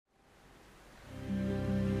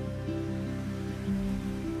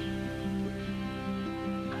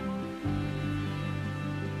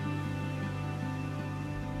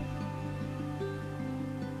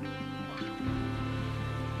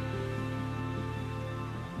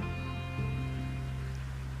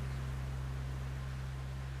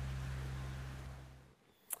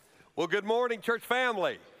Well, good morning, church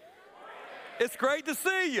family. It's great to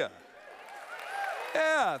see you.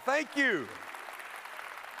 Yeah, thank you.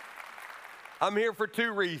 I'm here for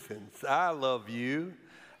two reasons. I love you,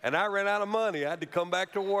 and I ran out of money. I had to come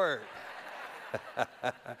back to work.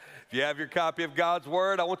 If you have your copy of God's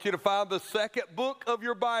Word, I want you to find the second book of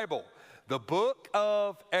your Bible, the book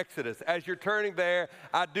of Exodus. As you're turning there,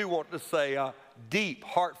 I do want to say a deep,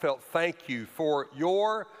 heartfelt thank you for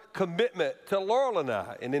your commitment to Laurel and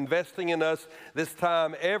I in investing in us this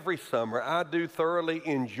time every summer. I do thoroughly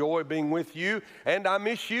enjoy being with you, and I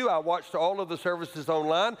miss you. I watched all of the services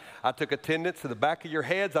online. I took attendance in the back of your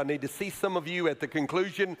heads. I need to see some of you at the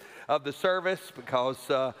conclusion of the service because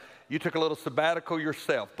you took a little sabbatical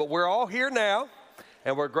yourself. But we're all here now,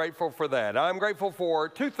 and we're grateful for that. I'm grateful for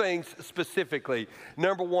two things specifically.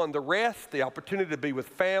 Number one, the rest, the opportunity to be with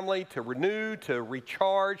family, to renew, to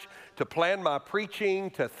recharge, to plan my preaching,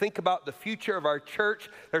 to think about the future of our church.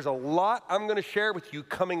 There's a lot I'm going to share with you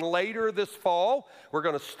coming later this fall. We're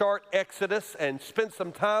going to start Exodus and spend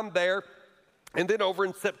some time there. And then over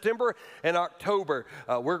in September and October,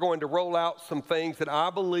 we're going to roll out some things that I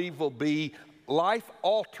believe will be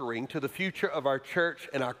life-altering to the future of our church,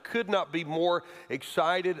 and I could not be more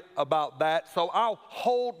excited about that. So I'll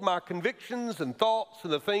hold my convictions and thoughts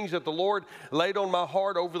and the things that the Lord laid on my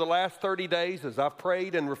heart over the last 30 days as I've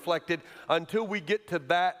prayed and reflected until we get to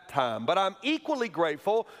that time. But I'm equally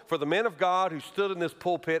grateful for the men of God who stood in this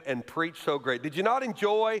pulpit and preached so great. Did you not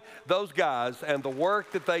enjoy those guys and the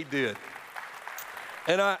work that they did?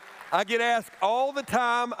 And I get asked all the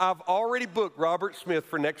time. I've already booked Robert Smith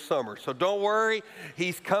for next summer, so don't worry.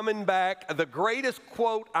 He's coming back. The greatest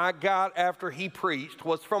quote I got after he preached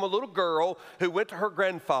was from a little girl who went to her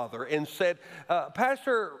grandfather and said,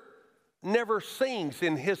 Pastor never sings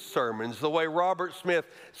in his sermons the way Robert Smith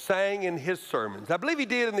sang in his sermons. I believe he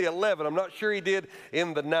did in the 11. I'm not sure he did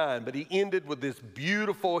in the 9, but he ended with this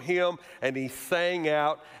beautiful hymn, and he sang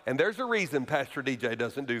out. And there's a reason Pastor DJ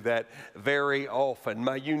doesn't do that very often.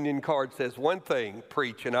 My union card says one thing,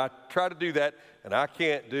 preach, and I try to do that, and I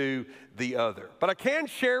can't do the other. But I can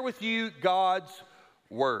share with you God's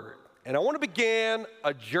Word. And I want to begin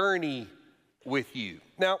a journey with you.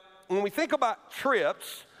 Now, when we think about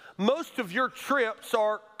trips, most of your trips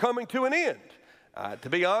are coming to an end. To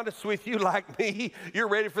be honest with you, like me, you're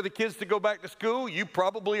ready for the kids to go back to school. You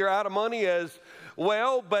probably are out of money as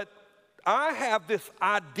well. But I have this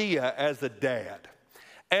idea as a dad.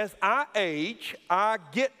 As I age, I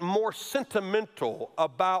get more sentimental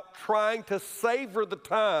about trying to savor the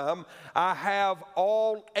time I have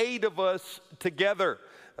all 8 of us together.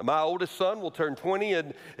 My oldest son will turn 20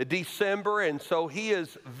 in December, and so he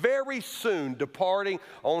is very soon departing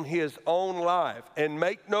on his own life. And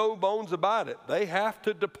make no bones about it, they have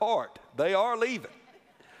to depart. They are leaving.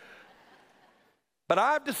 But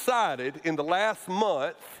I've decided in the last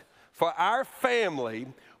month for our family,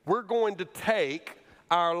 we're going to take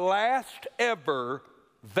our last ever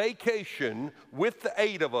vacation with the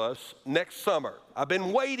 8 of us next summer. I've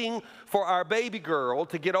been waiting for our baby girl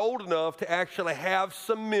to get old enough to actually have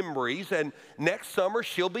some memories, and next summer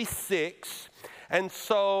she'll be 6. And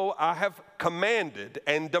so I have commanded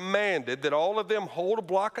and demanded that all of them hold a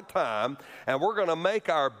block of time, and we're going to make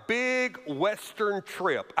our big Western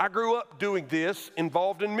trip. I grew up doing this,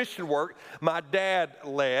 involved in mission work my dad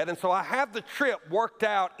led, and so I have the trip worked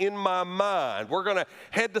out in my mind. We're going to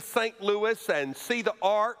head to St. Louis and see the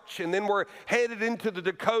Arch, and then we're headed into the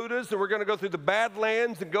Dakotas, and we're going to go through the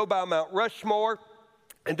Badlands and go by Mount Rushmore.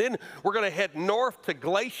 And then we're going to head north to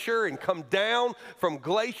Glacier and come down from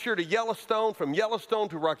Glacier to Yellowstone, from Yellowstone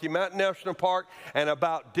to Rocky Mountain National Park, and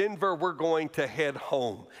about Denver, we're going to head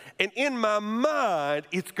home. And in my mind,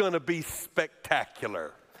 it's going to be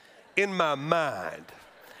spectacular. In my mind.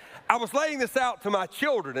 I was laying this out to my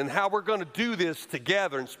children and how we're going to do this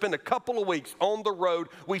together and spend a couple of weeks on the road.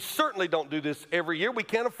 We certainly don't do this every year. We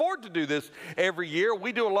can't afford to do this every year.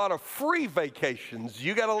 We do a lot of free vacations.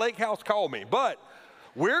 You got a lake house, call me. But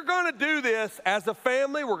we're going to do this as a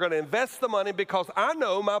family. We're going to invest the money because I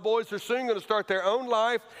know my boys are soon going to start their own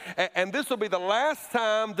life, and this will be the last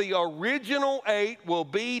time the original 8 will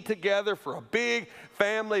be together for a big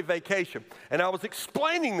family vacation. And I was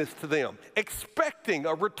explaining this to them, expecting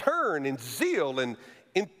a return in zeal and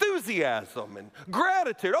enthusiasm and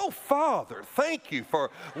gratitude. Oh, Father, thank you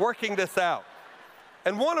for working this out.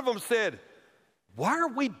 And one of them said, "Why are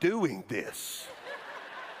we doing this?"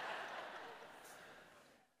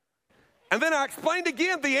 And then I explained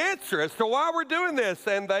again the answer as to why we're doing this,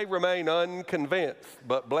 and they remain unconvinced.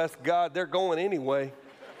 But bless God, they're going anyway.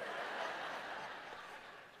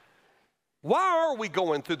 Why are we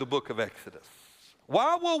going through the book of Exodus?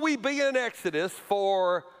 Why will we be in Exodus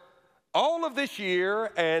for all of this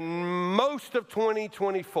year and most of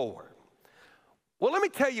 2024. Well, let me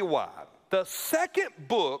tell you why. The second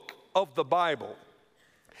book of the Bible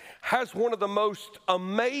has one of the most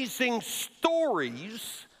amazing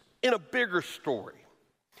stories in a bigger story.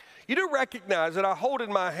 You do recognize that I hold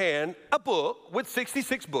in my hand a book with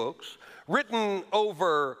 66 books written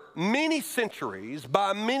over many centuries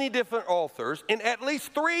by many different authors in at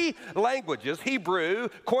least 3 languages, Hebrew,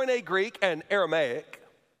 Koine Greek, and Aramaic.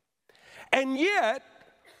 And yet,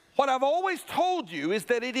 what I've always told you is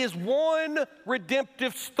that it is one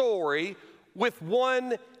redemptive story with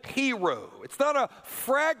one hero. It's not a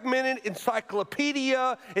fragmented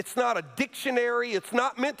encyclopedia. It's not a dictionary. It's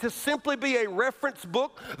not meant to simply be a reference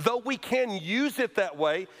book, though we can use it that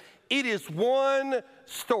way. It is one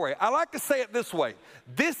story. I like to say it this way.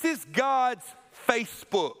 This is God's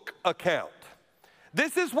Facebook account.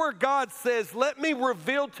 This is where God says, let me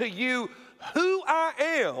reveal to you who I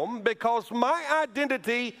am, because my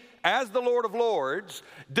identity as the Lord of Lords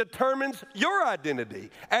determines your identity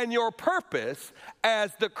and your purpose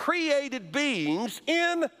as the created beings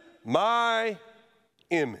in my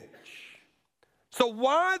image. So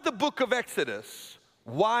why the book of Exodus?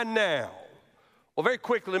 Why now? Well, very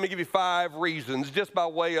quickly, let me give you 5 reasons just by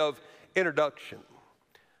way of introduction.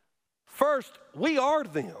 First, we are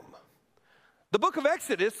them. The book of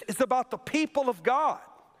Exodus is about the people of God.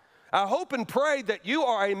 I hope and pray that you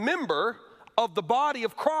are a member of the body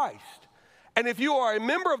of Christ. And if you are a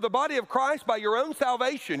member of the body of Christ by your own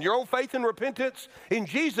salvation, your own faith and repentance in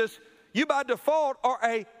Jesus, you by default are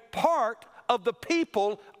a part of the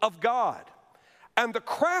people of God. And the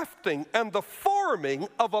crafting and the forming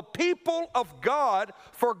of a people of God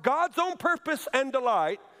for God's own purpose and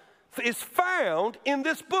delight is found in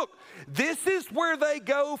this book. This is where they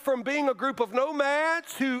go from being a group of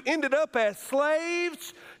nomads who ended up as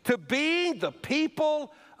slaves to being the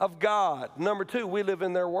people of God. Number 2, we live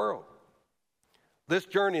in their world. This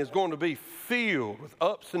journey is going to be filled with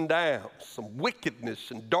ups and downs, some wickedness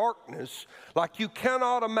and darkness like you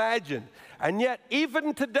cannot imagine. And yet,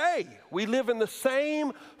 even today, we live in the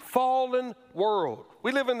same fallen world.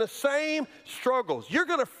 We live in the same struggles. You're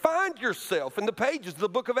going to find yourself in the pages of the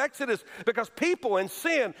book of Exodus because people in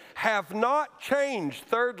sin have not changed.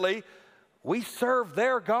 Thirdly, we serve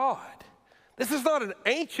their God. This is not an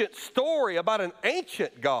ancient story about an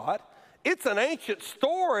ancient God. It's an ancient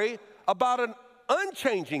story about an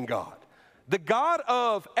unchanging God. The God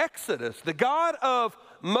of Exodus, the God of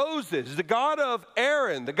Moses, the God of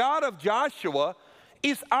Aaron, the God of Joshua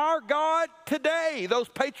is our God today. Those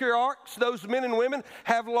patriarchs, those men and women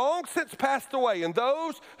have long since passed away, and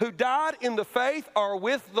those who died in the faith are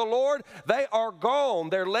with the Lord. They are gone.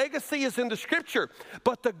 Their legacy is in the Scripture.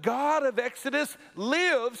 But the God of Exodus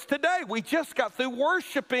lives today. We just got through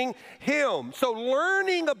worshiping Him. So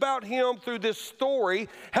learning about Him through this story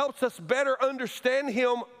helps us better understand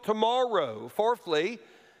Him tomorrow. Fourthly,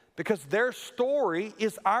 because their story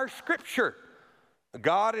is our Scripture.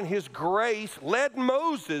 God in His grace led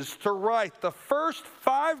Moses to write the first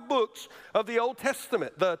 5 books of the Old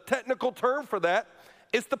Testament. The technical term for that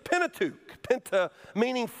is the Pentateuch, Penta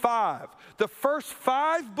meaning 5. The first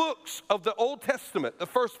 5 books of the Old Testament, the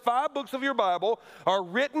first 5 books of your Bible are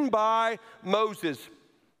written by Moses.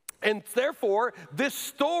 And therefore, this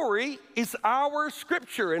story is our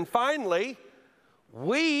Scripture. And finally,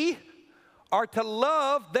 we are to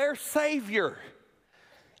love their Savior.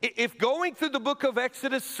 If going through the book of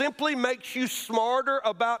Exodus simply makes you smarter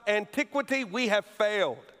about antiquity, we have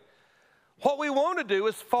failed. What we want to do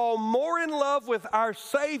is fall more in love with our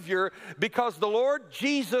Savior because the Lord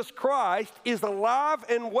Jesus Christ is alive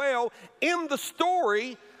and well in the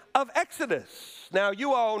story of Exodus. Now,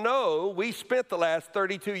 you all know we spent the last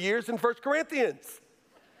 32 years in 1 Corinthians.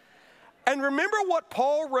 And remember what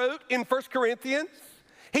Paul wrote in 1 Corinthians?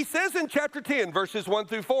 He says in chapter 10, verses 1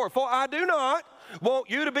 through 4, "For I do not want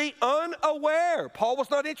you to be unaware." Paul was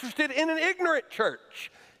not interested in an ignorant church.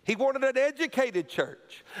 He wanted an educated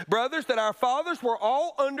church. "Brothers, that our fathers were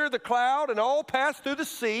all under the cloud and all passed through the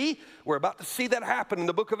sea." We're about to see that happen in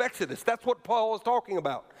the book of Exodus. That's what Paul is talking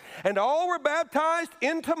about. "And all were baptized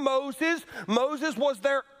into Moses." Moses was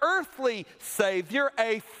their earthly Savior,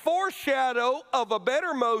 a foreshadow of a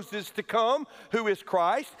better Moses to come, who is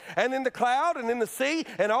Christ. "And in the cloud and in the sea,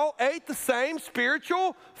 and all ate the same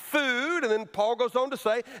spiritual food." And then Paul goes on to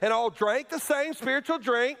say, "And all drank the same spiritual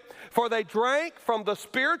drink, for they drank from the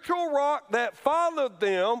spiritual rock that followed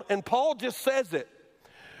them." And Paul just says it.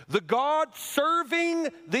 The God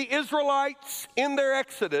serving the Israelites in their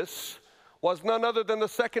Exodus was none other than the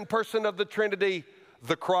second person of the Trinity,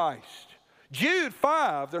 the Christ. Jude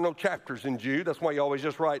 5, there are no chapters in Jude. That's why you always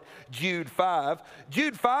just write Jude 5.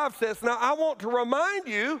 Jude 5 says, now I want to remind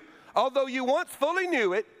you, although you once fully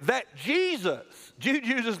knew it, that Jesus, Jude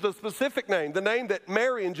uses the specific name, the name that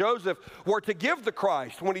Mary and Joseph were to give the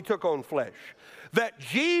Christ when he took on flesh, that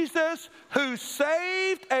Jesus, who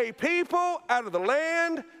saved a people out of the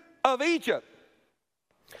land of Egypt.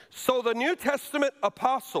 So the New Testament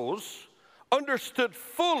apostles understood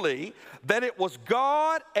fully that it was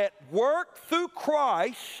God at work through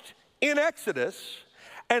Christ in Exodus,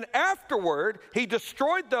 and afterward he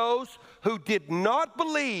destroyed those who did not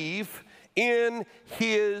believe in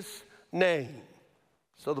his name.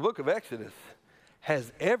 So the book of Exodus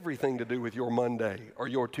has everything to do with your Monday or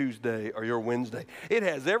your Tuesday or your Wednesday. It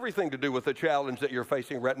has everything to do with the challenge that you're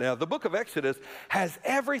facing right now. The book of Exodus has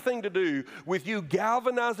everything to do with you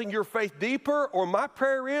galvanizing your faith deeper, or my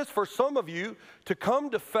prayer is for some of you to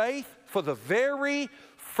come to faith for the very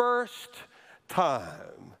first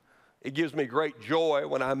time. It gives me great joy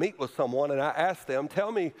when I meet with someone and I ask them,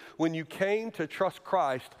 tell me when you came to trust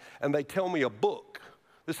Christ, and they tell me a book.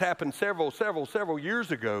 This happened several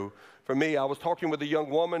years ago. For me, I was talking with a young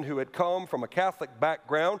woman who had come from a Catholic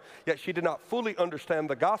background, yet she did not fully understand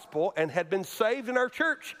the gospel and had been saved in our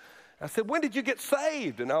church. I said, when did you get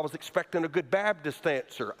saved? And I was expecting a good Baptist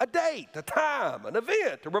answer, a date, a time, an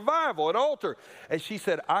event, a revival, an altar. And she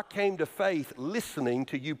said, I came to faith listening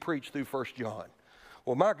to you preach through 1 John.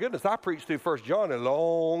 Well, my goodness, I preached through 1 John a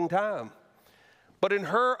long time. But in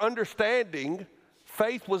her understanding,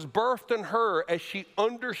 faith was birthed in her as she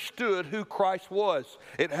understood who Christ was.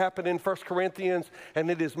 It happened in 1 Corinthians, and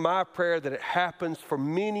it is my prayer that it happens for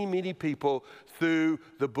many, many people through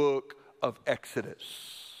the book of Exodus.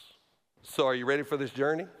 So are you ready for this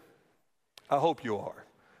journey? I hope you are.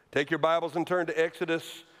 Take your Bibles and turn to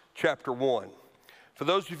Exodus chapter 1. For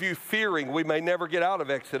those of you fearing we may never get out of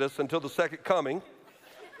Exodus until the second coming,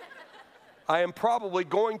 I am probably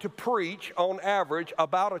going to preach on average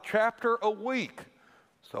about a chapter a week.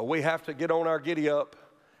 So we have to get on our giddy up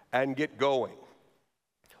and get going.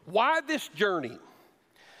 Why this journey?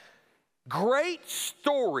 Great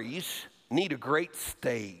stories need a great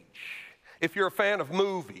stage. If you're a fan of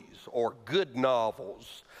movies or good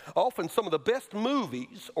novels, often some of the best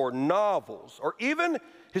movies or novels or even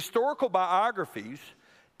historical biographies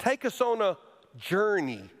take us on a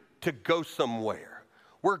journey to go somewhere.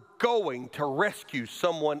 We're going to rescue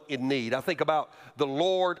someone in need. I think about the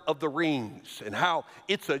Lord of the Rings and how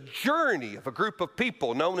it's a journey of a group of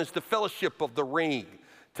people known as the Fellowship of the Ring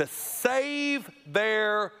to save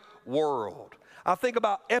their world. I think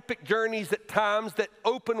about epic journeys at times that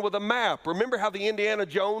open with a map. Remember how the Indiana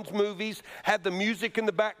Jones movies had the music in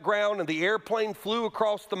the background and the airplane flew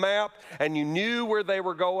across the map and you knew where they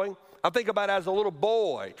were going? I think about as a little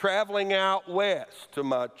boy traveling out west, to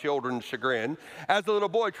my children's chagrin, as a little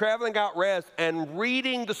boy traveling out west and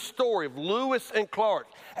reading the story of Lewis and Clark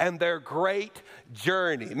and their great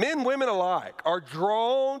journey. Men, women alike are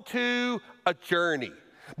drawn to a journey.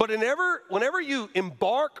 But whenever you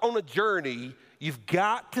embark on a journey, you've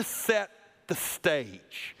got to set the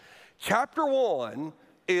stage. Chapter 1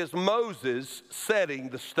 is Moses setting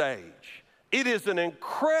the stage. It is an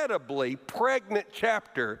incredibly pregnant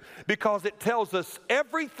chapter because it tells us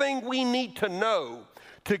everything we need to know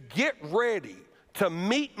to get ready to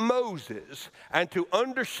meet Moses and to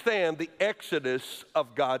understand the exodus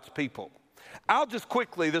of God's people. I'll just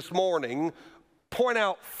quickly this morning point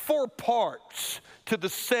out 4 parts to the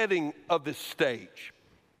setting of this stage.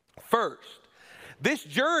 First, this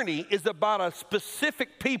journey is about a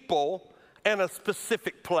specific people and a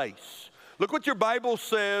specific place. Look what your Bible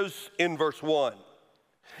says in verse 1.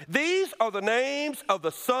 These are the names of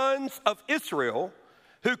the sons of Israel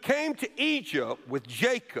who came to Egypt with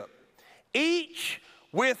Jacob, each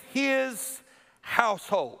with his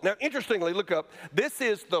household. Now, interestingly, look up. This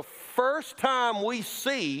is the first time we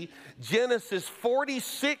see Genesis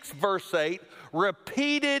 46, verse 8,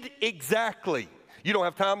 repeated exactly. You don't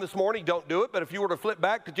have time this morning, don't do it. But if you were to flip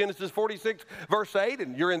back to Genesis 46, verse 8,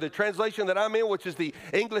 and you're in the translation that I'm in, which is the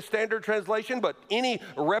English Standard Translation, but any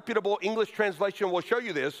reputable English translation will show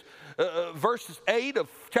you this. Verse 8 of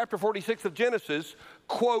chapter 46 of Genesis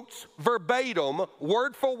quotes verbatim,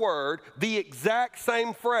 word for word, the exact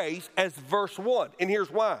same phrase as verse 1. And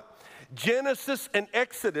here's why. Genesis and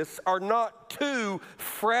Exodus are not 2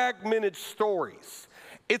 fragmented stories.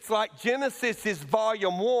 It's like Genesis is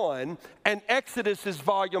volume 1 and Exodus is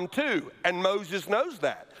volume 2, and Moses knows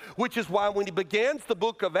that, which is why when he begins the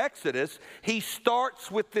book of Exodus, he starts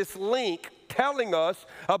with this link telling us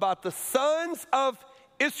about the sons of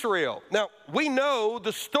Israel. Now, we know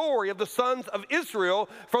the story of the sons of Israel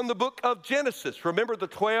from the book of Genesis. Remember the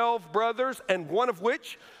 12 brothers, and one of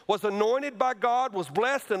which was anointed by God, was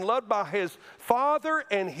blessed and loved by his father,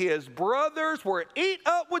 and his brothers were eat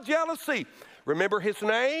up with jealousy. Remember his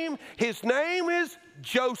name? His name is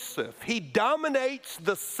Joseph. He dominates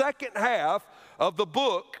the second half of the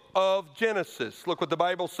book of Genesis. Look what the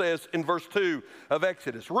Bible says in verse 2 of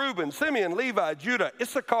Exodus. Reuben, Simeon, Levi, Judah,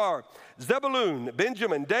 Issachar, Zebulun,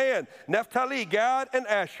 Benjamin, Dan, Naphtali, Gad, and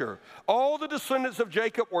Asher. All the descendants of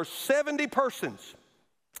Jacob were 70 persons.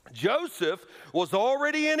 Joseph was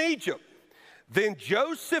already in Egypt. Then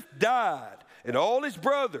Joseph died, and all his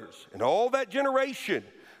brothers, and all that generation.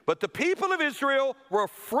 But the people of Israel were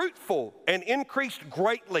fruitful and increased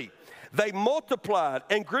greatly. They multiplied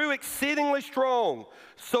and grew exceedingly strong,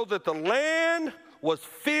 so that the land was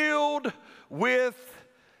filled with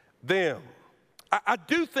them. I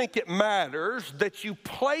do think it matters that you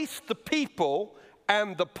place the people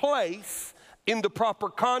and the place in the proper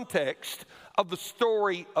context of the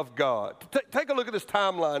story of God. Take a look at this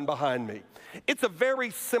timeline behind me. It's a very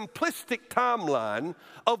simplistic timeline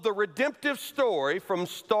of the redemptive story from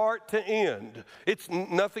start to end. It's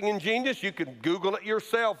nothing ingenious. You can Google it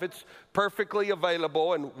yourself. It's perfectly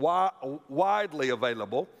available and widely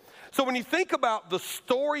available. So when you think about the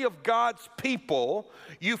story of God's people,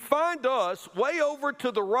 you find us way over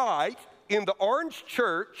to the right in the orange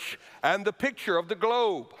church and the picture of the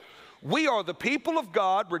globe. We are the people of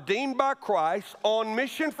God, redeemed by Christ, on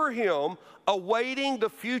mission for Him, awaiting the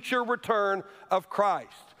future return of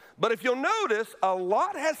Christ. But if you'll notice, a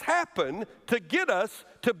lot has happened to get us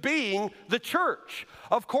to being the church.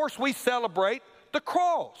 Of course, we celebrate the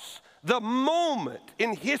cross, the moment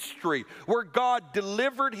in history where God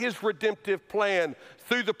delivered His redemptive plan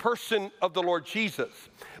through the person of the Lord Jesus.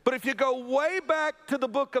 But if you go way back to the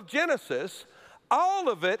book of Genesis, all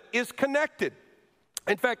of it is connected.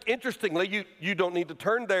 In fact, interestingly, you don't need to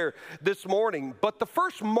turn there this morning, but the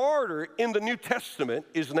first martyr in the New Testament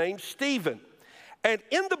is named Stephen. And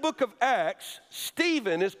in the book of Acts,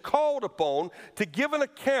 Stephen is called upon to give an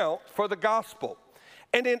account for the gospel.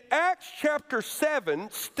 And in Acts chapter 7,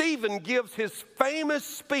 Stephen gives his famous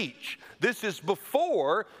speech. This is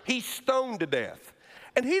before he's stoned to death.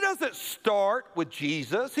 And he doesn't start with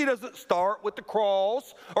Jesus. He doesn't start with the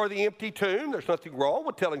cross or the empty tomb. There's nothing wrong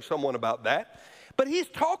with telling someone about that. But he's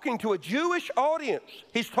talking to a Jewish audience.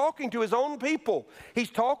 He's talking to his own people. He's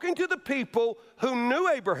talking to the people who knew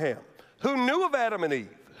Abraham, who knew of Adam and Eve,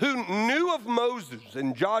 who knew of Moses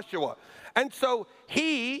and Joshua. And so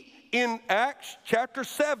he, in Acts chapter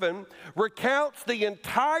 7, recounts the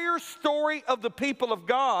entire story of the people of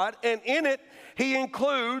God, and in it, he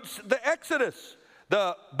includes the Exodus.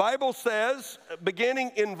 The Bible says,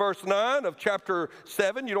 beginning in verse 9 of chapter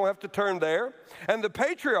 7, you don't have to turn there, and the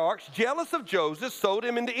patriarchs, jealous of Joseph, sold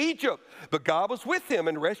him into Egypt. But God was with him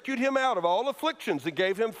and rescued him out of all afflictions and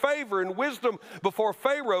gave him favor and wisdom before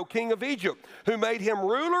Pharaoh, king of Egypt, who made him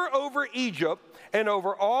ruler over Egypt and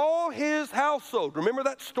over all his household. Remember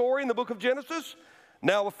that story in the book of Genesis?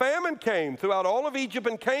 Now a famine came throughout all of Egypt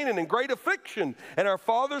and Canaan in great affliction, and our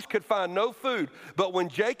fathers could find no food. But when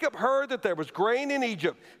Jacob heard that there was grain in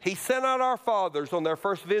Egypt, he sent out our fathers on their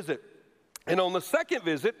first visit. And on the second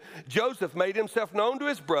visit, Joseph made himself known to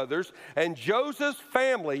his brothers, and Joseph's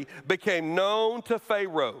family became known to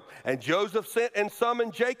Pharaoh. And Joseph sent and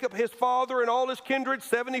summoned Jacob, his father, and all his kindred,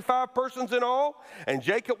 75 persons in all. And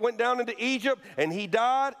Jacob went down into Egypt, and he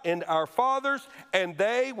died, and our fathers, and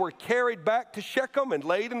they were carried back to Shechem and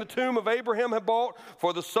laid in the tomb of Abraham had bought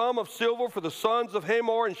for the sum of silver for the sons of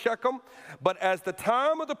Hamor and Shechem. But as the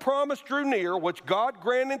time of the promise drew near, which God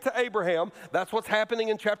granted to Abraham, that's what's happening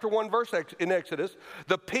in chapter 1, verse 8. In Exodus,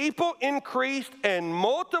 the people increased and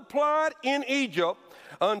multiplied in Egypt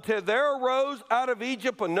until there arose out of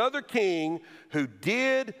Egypt another king who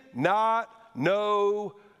did not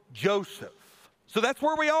know Joseph. So that's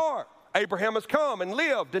where we are. Abraham has come and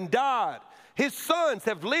lived and died. His sons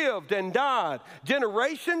have lived and died.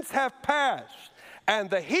 Generations have passed. And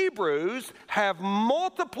the Hebrews have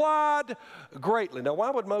multiplied greatly. Now, why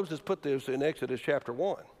would Moses put this in Exodus chapter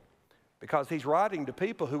 1? Because he's writing to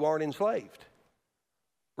people who aren't enslaved.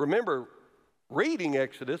 Remember, reading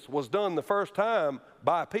Exodus was done the first time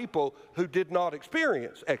by people who did not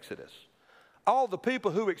experience Exodus. All the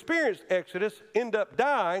people who experienced Exodus end up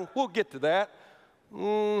dying. We'll get to that,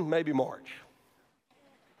 maybe March.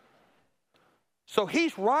 So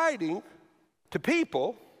he's writing to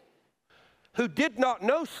people who did not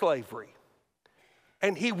know slavery.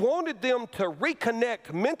 And he wanted them to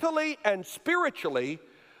reconnect mentally and spiritually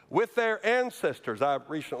with their ancestors. I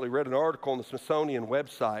recently read an article on the Smithsonian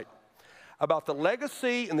website about the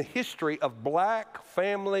legacy and the history of black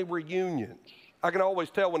family reunions. I can always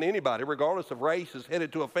tell when anybody, regardless of race, is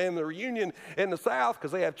headed to a family reunion in the South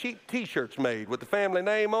because they have cheap T-shirts made with the family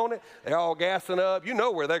name on it. They're all gassing up. You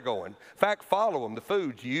know where they're going. In fact, follow them. The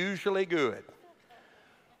food's usually good.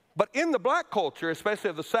 But in the black culture, especially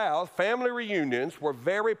of the South, family reunions were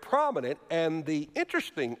very prominent. And the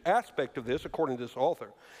interesting aspect of this, according to this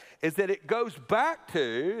author, is that it goes back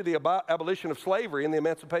to the abolition of slavery and the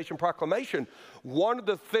Emancipation Proclamation. One of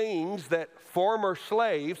the things that former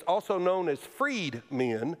slaves, also known as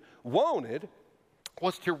freedmen, wanted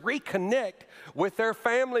was to reconnect with their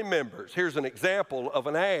family members. Here's an example of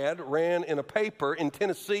an ad ran in a paper in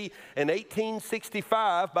Tennessee in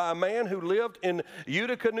 1865 by a man who lived in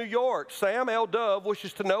Utica, New York. Sam L. Dove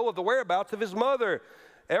wishes to know of the whereabouts of his mother,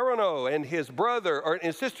 Arano, and his brother, or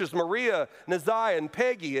his sisters Maria, Neziah, and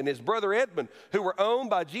Peggy, and his brother Edmund, who were owned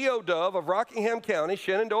by Geo Dove of Rockingham County,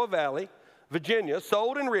 Shenandoah Valley, Virginia,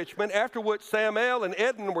 sold in Richmond, after which Sam L. and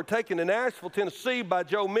Edmund were taken to Nashville, Tennessee by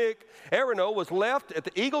Joe Mick. Arano was left at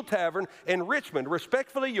the Eagle Tavern in Richmond.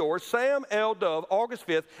 Respectfully yours, Sam L. Dove, August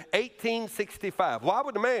 5th, 1865. Why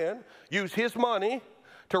would a man use his money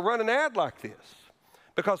to run an ad like this?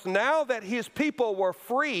 Because now that his people were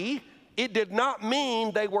free, it did not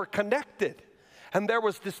mean they were connected. And there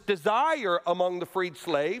was this desire among the freed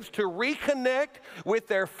slaves to reconnect with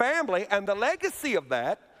their family, and the legacy of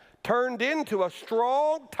that turned into a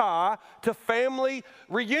strong tie to family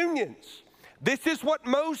reunions. This is what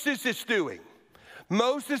Moses is doing.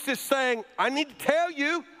 Moses is saying, I need to tell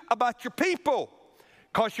you about your people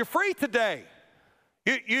because you're free today.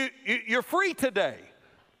 You're free today,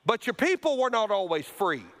 but your people were not always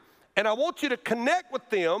free. And I want you to connect with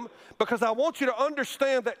them because I want you to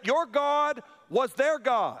understand that your God was their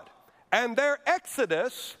God. And their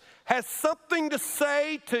exodus has something to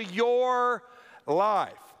say to your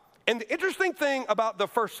life. And the interesting thing about the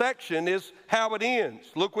first section is how it ends.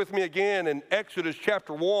 Look with me again in Exodus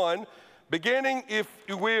chapter 1, beginning, if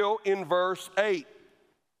you will, in verse 8.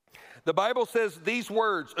 The Bible says these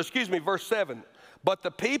words, verse 7. But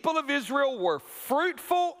the people of Israel were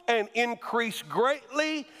fruitful and increased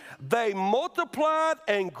greatly. They multiplied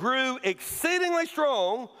and grew exceedingly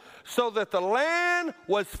strong, so that the land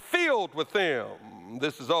was filled with them.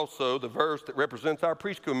 This is also the verse that represents our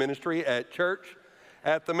preschool ministry at Church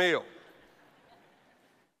at the Mill.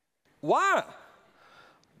 Why?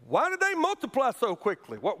 Why did they multiply so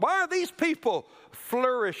quickly? Why are these people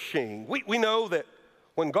flourishing? We know that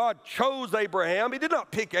when God chose Abraham, he did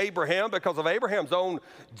not pick Abraham because of Abraham's own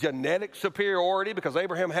genetic superiority, because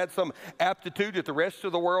Abraham had some aptitude that the rest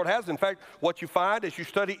of the world has. In fact, what you find as you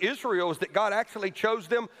study Israel is that God actually chose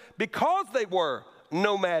them because they were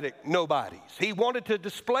nomadic nobodies. He wanted to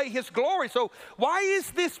display his glory. So why is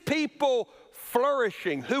this people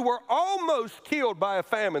flourishing, who were almost killed by a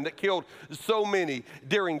famine that killed so many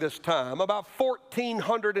during this time? About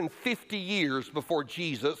 1,450 years before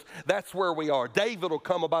Jesus, that's where we are. David will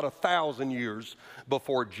come about 1,000 years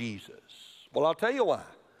before Jesus. Well, I'll tell you why.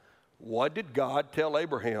 What did God tell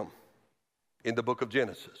Abraham in the book of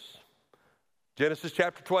Genesis? Genesis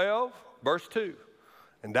chapter 12, verse 2.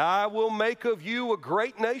 And I will make of you a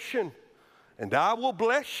great nation, and I will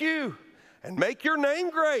bless you and make your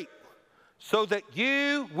name great, so that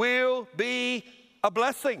you will be a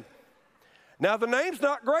blessing. Now, the name's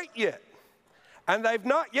not great yet, and they've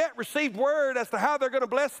not yet received word as to how they're going to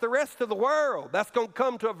bless the rest of the world. That's going to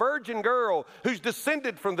come to a virgin girl who's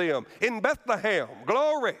descended from them in Bethlehem.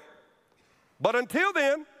 Glory. But until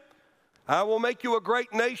then, I will make you a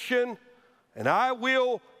great nation, and I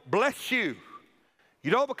will bless you. You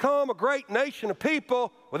don't become a great nation of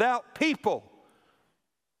people without people.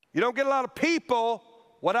 You don't get a lot of people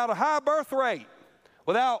without a high birth rate,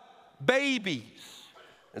 without babies.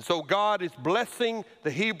 And so God is blessing the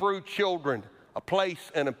Hebrew children, a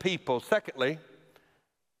place and a people. Secondly,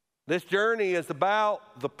 this journey is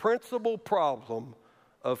about the principal problem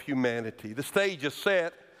of humanity. The stage is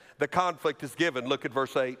set, the conflict is given. Look at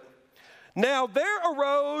verse 8. Now there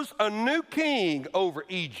arose a new king over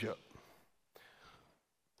Egypt.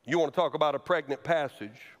 You want to talk about a pregnant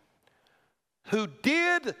passage? Who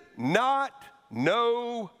did not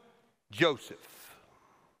know Joseph.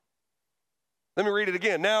 Let me read it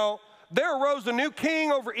again. Now, there arose a new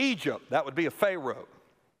king over Egypt. That would be a Pharaoh.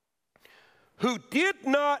 Who did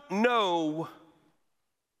not know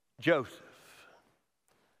Joseph.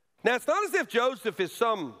 Now, it's not as if Joseph is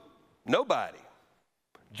some nobody.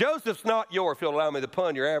 Joseph's not if you'll allow me to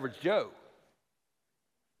pun, your average Joe.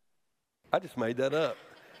 I just made that up.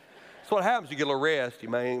 That's what happens. You get a little rest.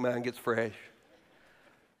 Your mind gets fresh.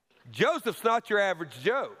 Joseph's not your average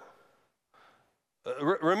Joe.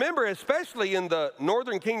 Remember, especially in the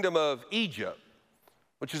northern kingdom of Egypt,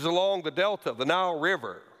 which is along the delta of the Nile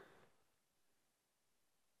River,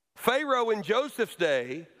 Pharaoh in Joseph's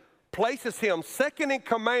day places him second in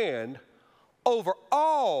command over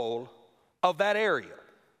all of that area,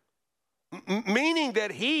 meaning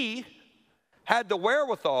that he had the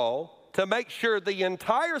wherewithal to make sure the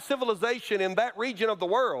entire civilization in that region of the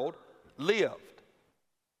world lived.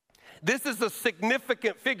 This is a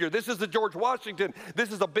significant figure. This is a George Washington.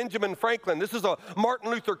 This is a Benjamin Franklin. This is a Martin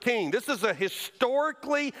Luther King. This is a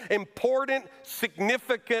historically important,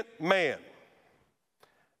 significant man.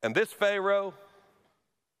 And this Pharaoh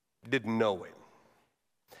didn't know him.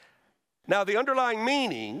 Now, the underlying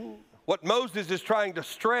meaning, what Moses is trying to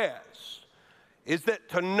stress, is that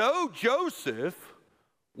to know Joseph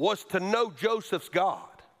was to know Joseph's God.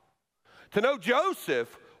 To know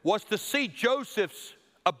Joseph was to see Joseph's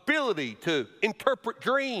ability to interpret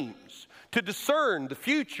dreams, to discern the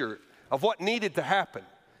future of what needed to happen.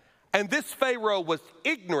 And this Pharaoh was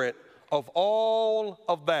ignorant of all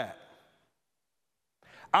of that.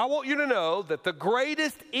 I want you to know that the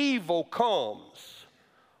greatest evil comes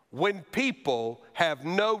when people have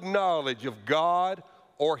no knowledge of God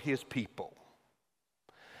or his people.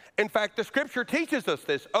 In fact, the scripture teaches us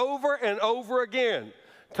this over and over again.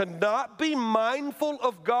 To not be mindful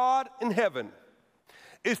of God in heaven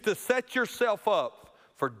is to set yourself up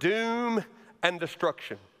for doom and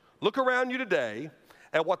destruction. Look around you today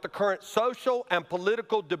at what the current social and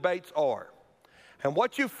political debates are. And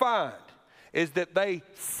what you find is that they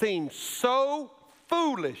seem so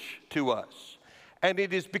foolish to us. And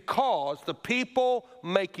it is because the people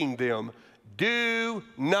making them do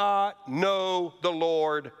not know the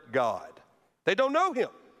Lord God. They don't know him.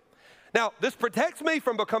 Now, this protects me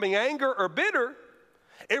from becoming angry or bitter.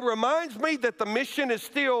 It reminds me that the mission is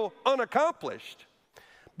still unaccomplished.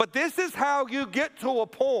 But this is how you get to a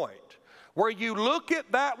point where you look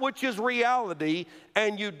at that which is reality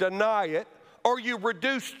and you deny it, or you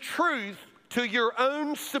reduce truth to your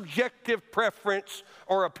own subjective preference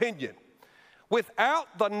or opinion.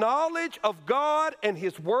 Without the knowledge of God and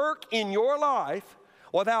his work in your life,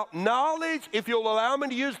 without knowledge, if you'll allow me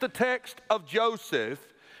to use the text of Joseph,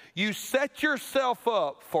 you set yourself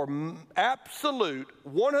up for absolute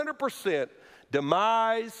 100%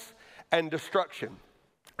 demise and destruction.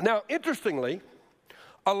 Now, interestingly,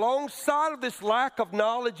 alongside of this lack of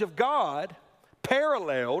knowledge of God,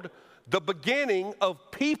 paralleled the beginning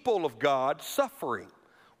of people of God suffering.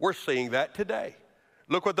 We're seeing that today.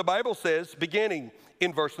 Look what the Bible says, beginning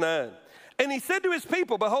in verse 9. And he said to his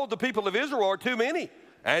people, behold, the people of Israel are too many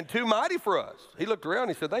and too mighty for us. He looked around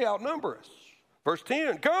and he said, they outnumber us. Verse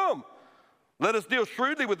 10, come, let us deal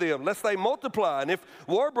shrewdly with them, lest they multiply. And if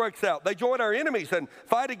war breaks out, they join our enemies and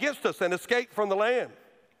fight against us and escape from the land.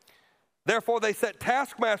 Therefore they set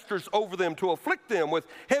taskmasters over them to afflict them with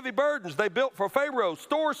heavy burdens. They built for Pharaoh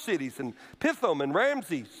store cities and Pithom and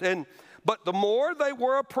Ramses. But the more they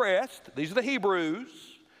were oppressed, these are the Hebrews,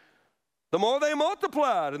 the more they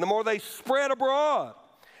multiplied and the more they spread abroad.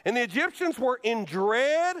 And the Egyptians were in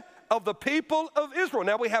dread of the people of Israel.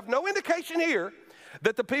 Now, we have no indication here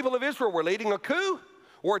that the people of Israel were leading a coup,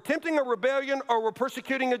 were attempting a rebellion, or were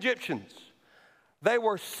persecuting Egyptians. They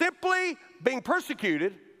were simply being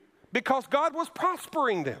persecuted because God was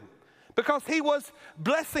prospering them, because he was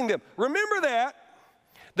blessing them. Remember that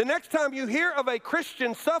the next time you hear of a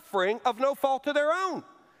Christian suffering of no fault of their own.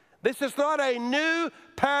 This is not a new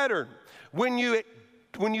pattern. When you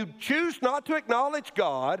choose not to acknowledge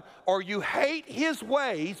God or you hate his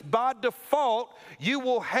ways, by default, you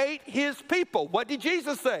will hate his people. What did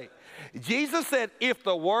Jesus say? Jesus said, if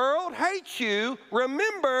the world hates you,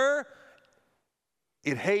 remember,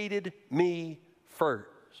 it hated me first.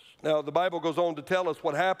 Now, the Bible goes on to tell us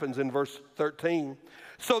what happens in verse 13.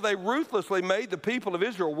 So they ruthlessly made the people of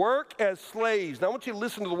Israel work as slaves. Now, I want you to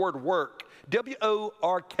listen to the word work,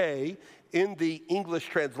 W-O-R-K, in the English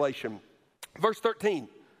translation. Verse 13.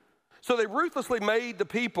 So they ruthlessly made the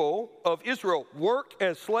people of Israel work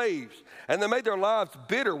as slaves, and they made their lives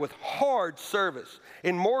bitter with hard service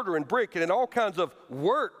in mortar and brick and in all kinds of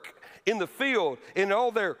work in the field. In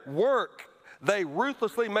all their work, they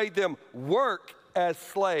ruthlessly made them work as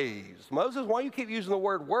slaves. Moses, why do you keep using the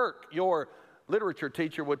word work? Your literature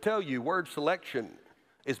teacher would tell you word selection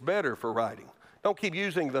is better for writing. Don't keep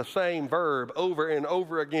using the same verb over and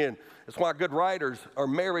over again. That's why good writers are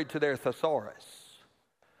married to their thesaurus.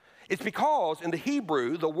 It's because in the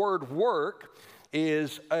Hebrew, the word work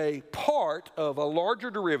is a part of a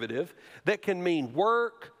larger derivative that can mean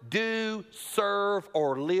work, do, serve,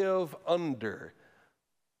 or live under.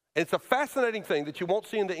 It's a fascinating thing that you won't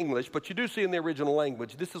see in the English, but you do see in the original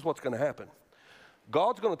language. This is what's going to happen.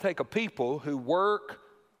 God's going to take a people who work,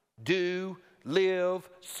 do, live,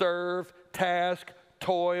 serve, task,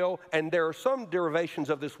 toil, and there are some derivations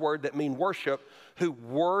of this word that mean worship, who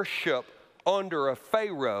worship under a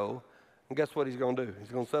Pharaoh. And guess what he's going to do? He's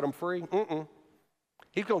going to set them free?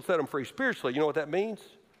 He's going to set them free spiritually. You know what that means?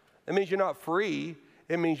 It means you're not free.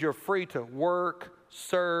 It means you're free to work,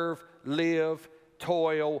 serve, live,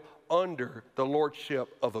 toil under the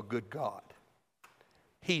lordship of a good God.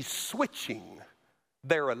 He's switching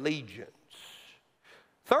their allegiance.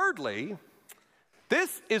 Thirdly,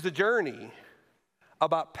 this is a journey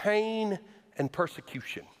about pain and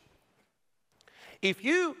persecution. If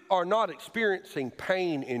you are not experiencing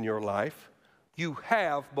pain in your life, you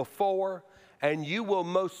have before, and you will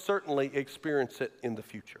most certainly experience it in the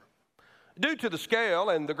future. Due to the scale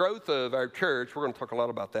and the growth of our church, we're going to talk a lot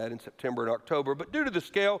about that in September and October, but due to the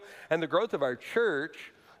scale and the growth of our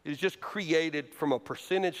church, it is just created from a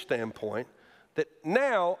percentage standpoint that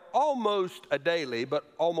now almost a daily,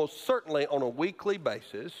 but almost certainly on a weekly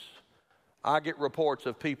basis, I get reports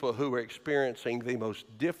of people who are experiencing the most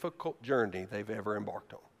difficult journey they've ever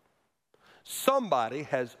embarked on. Somebody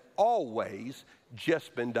has always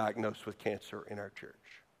just been diagnosed with cancer in our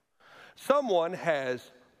church. Someone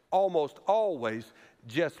has almost always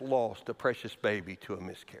just lost a precious baby to a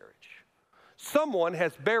miscarriage. Someone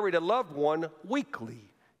has buried a loved one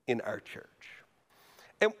weekly in our church.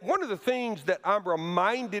 And one of the things that I'm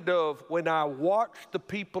reminded of when I watch the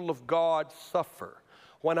people of God suffer,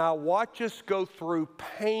 when I watch us go through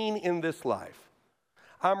pain in this life,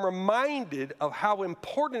 I'm reminded of how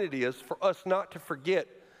important it is for us not to forget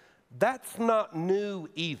that's not new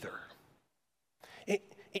either.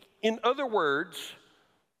 In other words,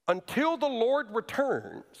 until the Lord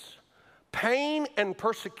returns, pain and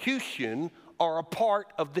persecution are a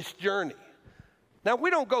part of this journey. Now,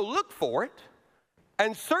 we don't go look for it,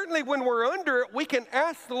 and certainly when we're under it, we can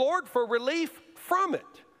ask the Lord for relief from it.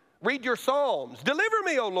 Read your Psalms. Deliver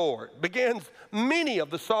me, O Lord, begins many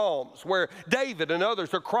of the Psalms where David and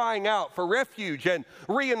others are crying out for refuge and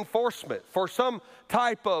reinforcement, for some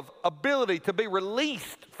type of ability to be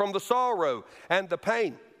released from the sorrow and the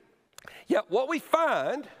pain. Yet what we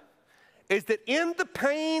find is that in the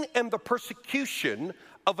pain and the persecution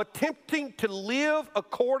of attempting to live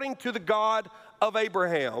according to the God of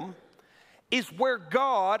Abraham is where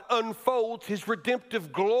God unfolds his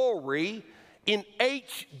redemptive glory in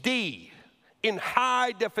HD, in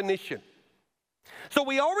high definition. So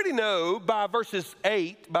we already know by verse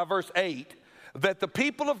 8, that the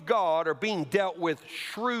people of God are being dealt with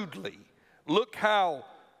shrewdly. Look how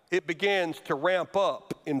it begins to ramp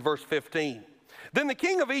up in verse 15. Then the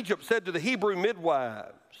king of Egypt said to the Hebrew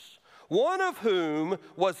midwives, one of whom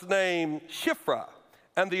was named Shiphrah,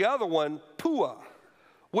 and the other one Puah,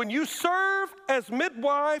 when you serve as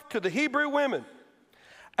midwife to the Hebrew women,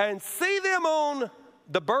 and see them on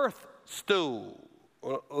the birth stool.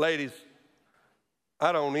 Well, ladies,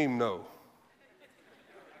 I don't even know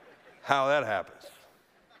how that happens.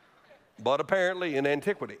 But apparently in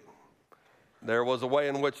antiquity, there was a way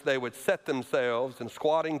in which they would set themselves in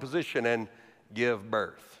squatting position and give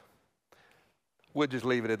birth. We'll just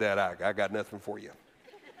leave it at that. I got nothing for you.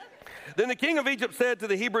 Then the king of Egypt said to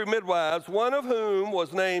the Hebrew midwives, one of whom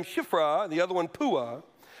was named Shiphrah, and the other one Puah,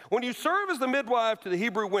 when you serve as the midwife to the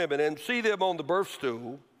Hebrew women and see them on the birth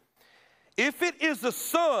stool, if it is a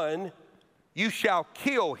son, you shall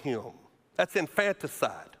kill him. That's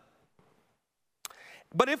infanticide.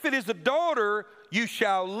 But if it is a daughter, you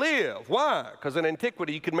shall live. Why? Because in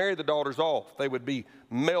antiquity, you could marry the daughters off. They would be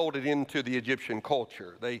melded into the Egyptian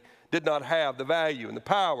culture. They did not have the value and the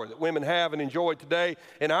power that women have and enjoy today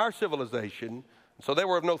in our civilization. So they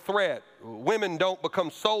were of no threat. Women don't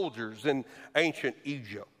become soldiers in ancient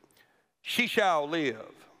Egypt. She shall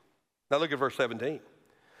live. Now look at verse 17.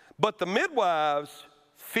 But the midwives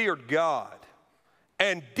feared God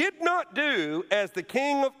and did not do as the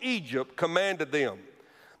king of Egypt commanded them,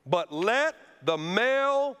 but let the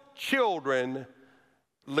male children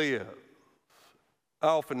live. I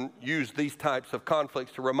often use these types of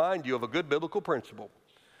conflicts to remind you of a good biblical principle.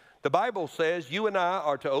 The Bible says you and I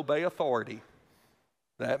are to obey authority.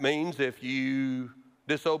 That means if you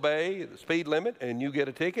disobey the speed limit and you get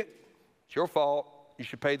a ticket, it's your fault. You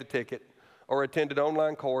should pay the ticket or attend an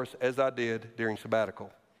online course as I did during sabbatical.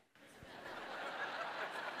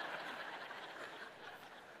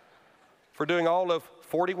 For doing all of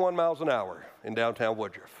 41 miles an hour in downtown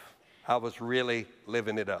Woodruff. I was really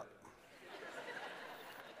living it up.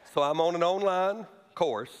 So I'm on an online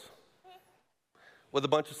course with a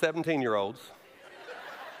bunch of 17-year-olds,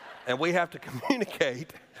 and we have to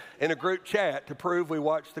communicate in a group chat to prove we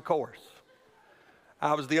watched the course.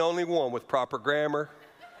 I was the only one with proper grammar.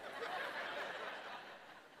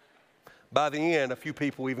 By the end, a few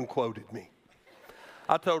people even quoted me.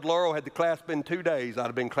 I told Laurel, had the class been 2 days, I'd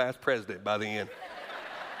have been class president by the end.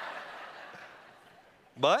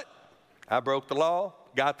 But I broke the law,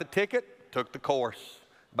 got the ticket, took the course.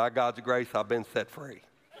 By God's grace, I've been set free.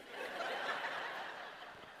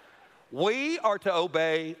 We are to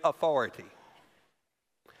obey authority.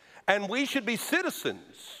 And we should be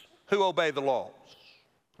citizens who obey the laws.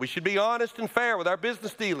 We should be honest and fair with our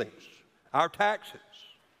business dealings, our taxes.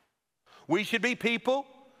 We should be people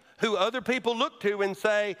who other people look to and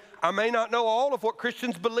say, I may not know all of what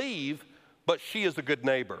Christians believe, but she is a good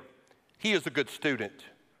neighbor. He is a good student.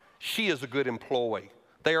 She is a good employee.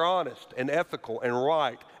 They are honest and ethical and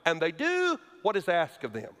right, and they do what is asked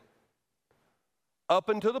of them. Up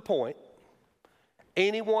until the point,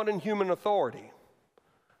 anyone in human authority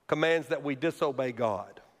commands that we disobey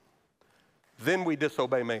God. Then we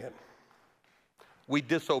disobey man. We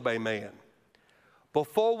disobey man.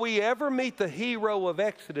 Before we ever meet the hero of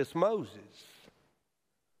Exodus, Moses,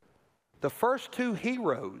 the first 2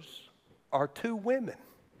 heroes are 2 women.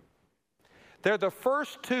 They're the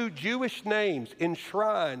first 2 Jewish names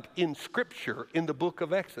enshrined in Scripture in the book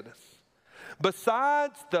of Exodus.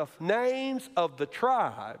 Besides the names of the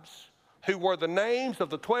tribes, who were the names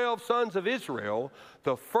of the 12 sons of Israel,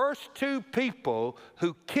 the first 2 people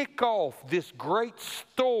who kick off this great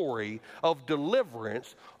story of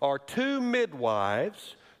deliverance are 2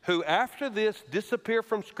 midwives who after this disappear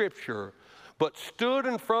from Scripture, but stood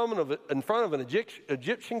in front of an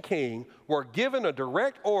Egyptian king, were given a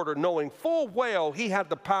direct order knowing full well he had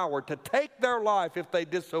the power to take their life if they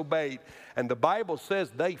disobeyed. And the Bible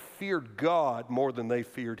says they feared God more than they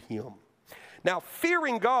feared him. Now,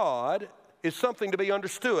 fearing God is something to be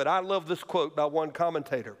understood. I love this quote by one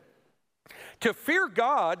commentator. To fear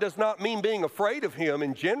God does not mean being afraid of him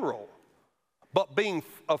in general, but being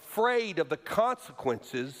afraid of the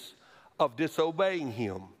consequences of disobeying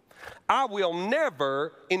him. I will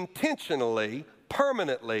never intentionally,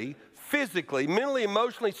 permanently, physically, mentally,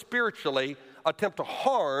 emotionally, spiritually attempt to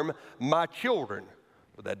harm my children.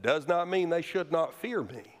 But that does not mean they should not fear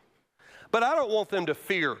me. But I don't want them to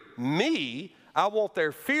fear me. I want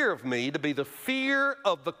their fear of me to be the fear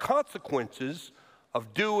of the consequences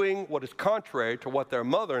of doing what is contrary to what their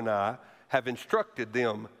mother and I have instructed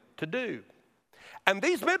them to do. And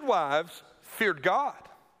these midwives feared God.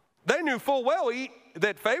 They knew full well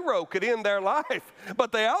that Pharaoh could end their life,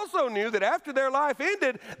 but they also knew that after their life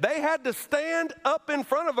ended, they had to stand up in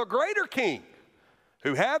front of a greater king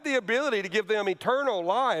who had the ability to give them eternal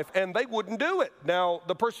life, and they wouldn't do it. Now,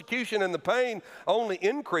 the persecution and the pain only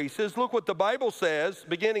increases. Look what the Bible says,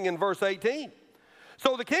 beginning in verse 18.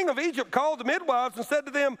 So the king of Egypt called the midwives and said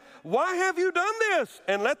to them, why have you done this?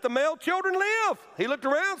 And let the male children live. He looked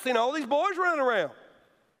around, seeing all these boys running around.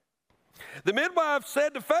 The midwives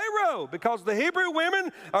said to Pharaoh, because the Hebrew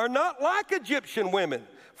women are not like Egyptian women,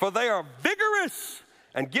 for they are vigorous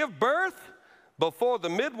and give birth before the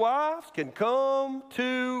midwives can come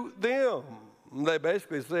to them. They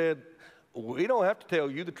basically said, we don't have to tell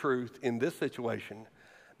you the truth in this situation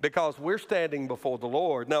because we're standing before the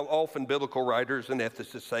Lord. Now, often biblical writers and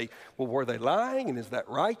ethicists say, well, were they lying and is that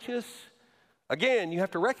righteous? Again, you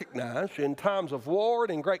have to recognize in times of war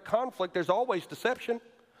and in great conflict, there's always deception.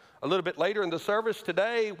 A little bit later in the service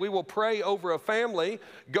today, we will pray over a family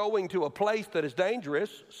going to a place that is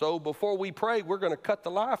dangerous. So before we pray, we're going to cut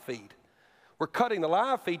the live feed. We're cutting the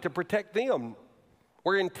live feed to protect them.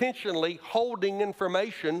 We're intentionally holding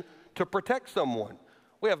information to protect someone.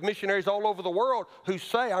 We have missionaries all over the world who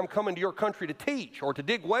say, I'm coming to your country to teach or to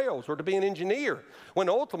dig wells or to be an engineer, when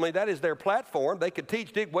ultimately that is their platform. They could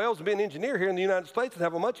teach, dig wells, and be an engineer here in the United States and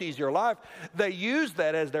have a much easier life. They use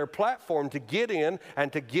that as their platform to get in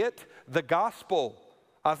and to get the gospel.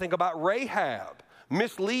 I think about Rahab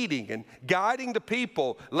misleading and guiding the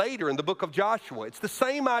people later in the book of Joshua. It's the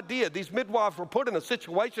same idea. These midwives were put in a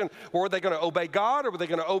situation where were they going to obey God or were they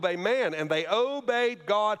going to obey man? And they obeyed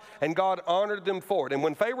God, and God honored them for it. And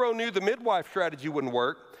when Pharaoh knew the midwife strategy wouldn't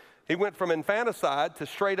work, he went from infanticide to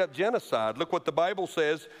straight up genocide. Look what the Bible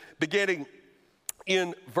says beginning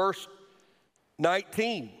in verse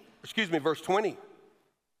 20.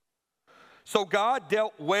 So God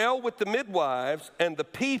dealt well with the midwives, and the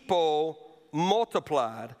people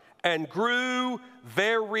multiplied and grew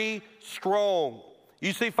very strong.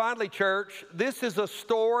 You see, finally, church, this is a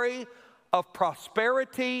story of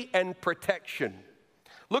prosperity and protection.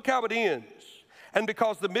 Look how it ends. And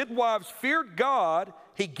because the midwives feared God,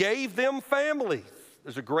 he gave them families.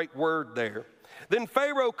 There's a great word there. Then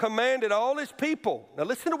Pharaoh commanded all his people. Now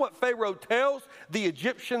listen to what Pharaoh tells the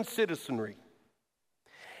Egyptian citizenry.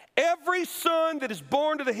 Every son that is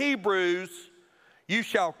born to the Hebrews, you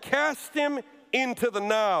shall cast him into the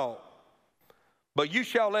Nile, but you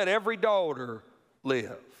shall let every daughter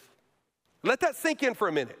live. Let that sink in for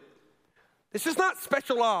a minute. This is not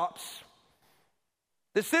special ops.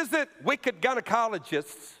 This isn't wicked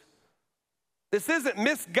gynecologists. This isn't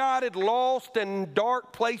misguided, lost, and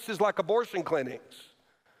dark places like abortion clinics.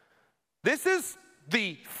 This is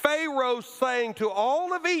the Pharaoh saying to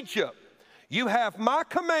all of Egypt, you have my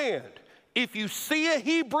command. If you see a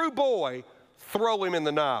Hebrew boy, throw him in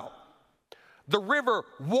the Nile. The river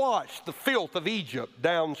washed the filth of Egypt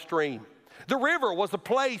downstream. The river was a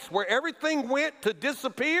place where everything went to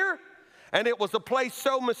disappear, and it was a place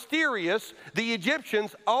so mysterious, the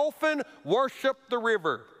Egyptians often worshiped the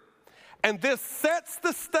river. And this sets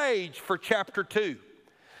the stage for chapter 2.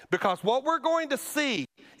 Because what we're going to see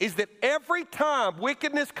is that every time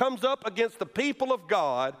wickedness comes up against the people of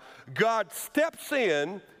God, God steps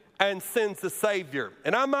in and sends a Savior.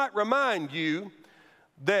 And I might remind you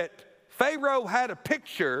that Pharaoh had a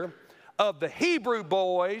picture of the Hebrew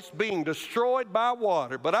boys being destroyed by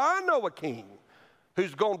water. But I know a king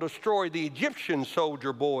who's going to destroy the Egyptian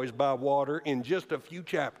soldier boys by water in just a few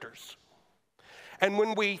chapters. And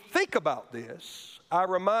when we think about this, I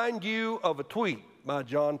remind you of a tweet by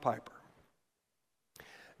John Piper.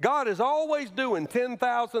 God is always doing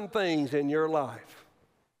 10,000 things in your life,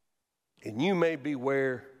 and you may be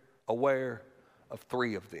aware of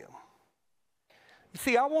 3 of them. You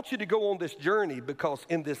see, I want you to go on this journey because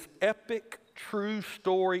in this epic, true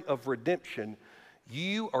story of redemption,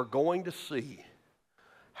 you are going to see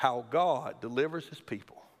how God delivers his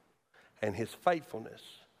people and his faithfulness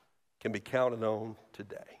can be counted on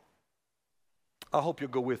today. I hope you'll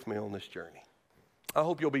go with me on this journey. I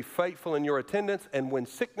hope you'll be faithful in your attendance, and when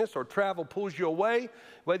sickness or travel pulls you away,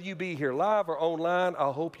 whether you be here live or online,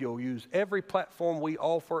 I hope you'll use every platform we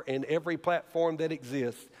offer and every platform that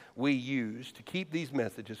exists we use to keep these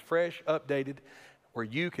messages fresh, updated, where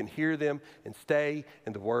you can hear them and stay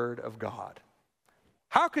in the Word of God.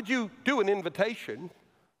 How could you do an invitation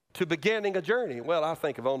to beginning a journey? Well, I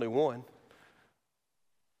think of only one.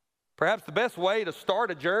 Perhaps the best way to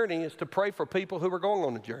start a journey is to pray for people who are going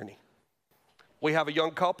on a journey. We have a young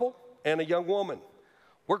couple and a young woman.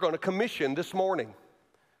 We're going to commission this morning.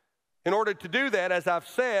 In order to do that, as I've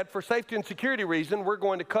said, for safety and security reason, we're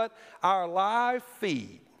going to cut our live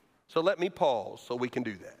feed. So let me pause so we can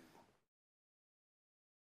do that.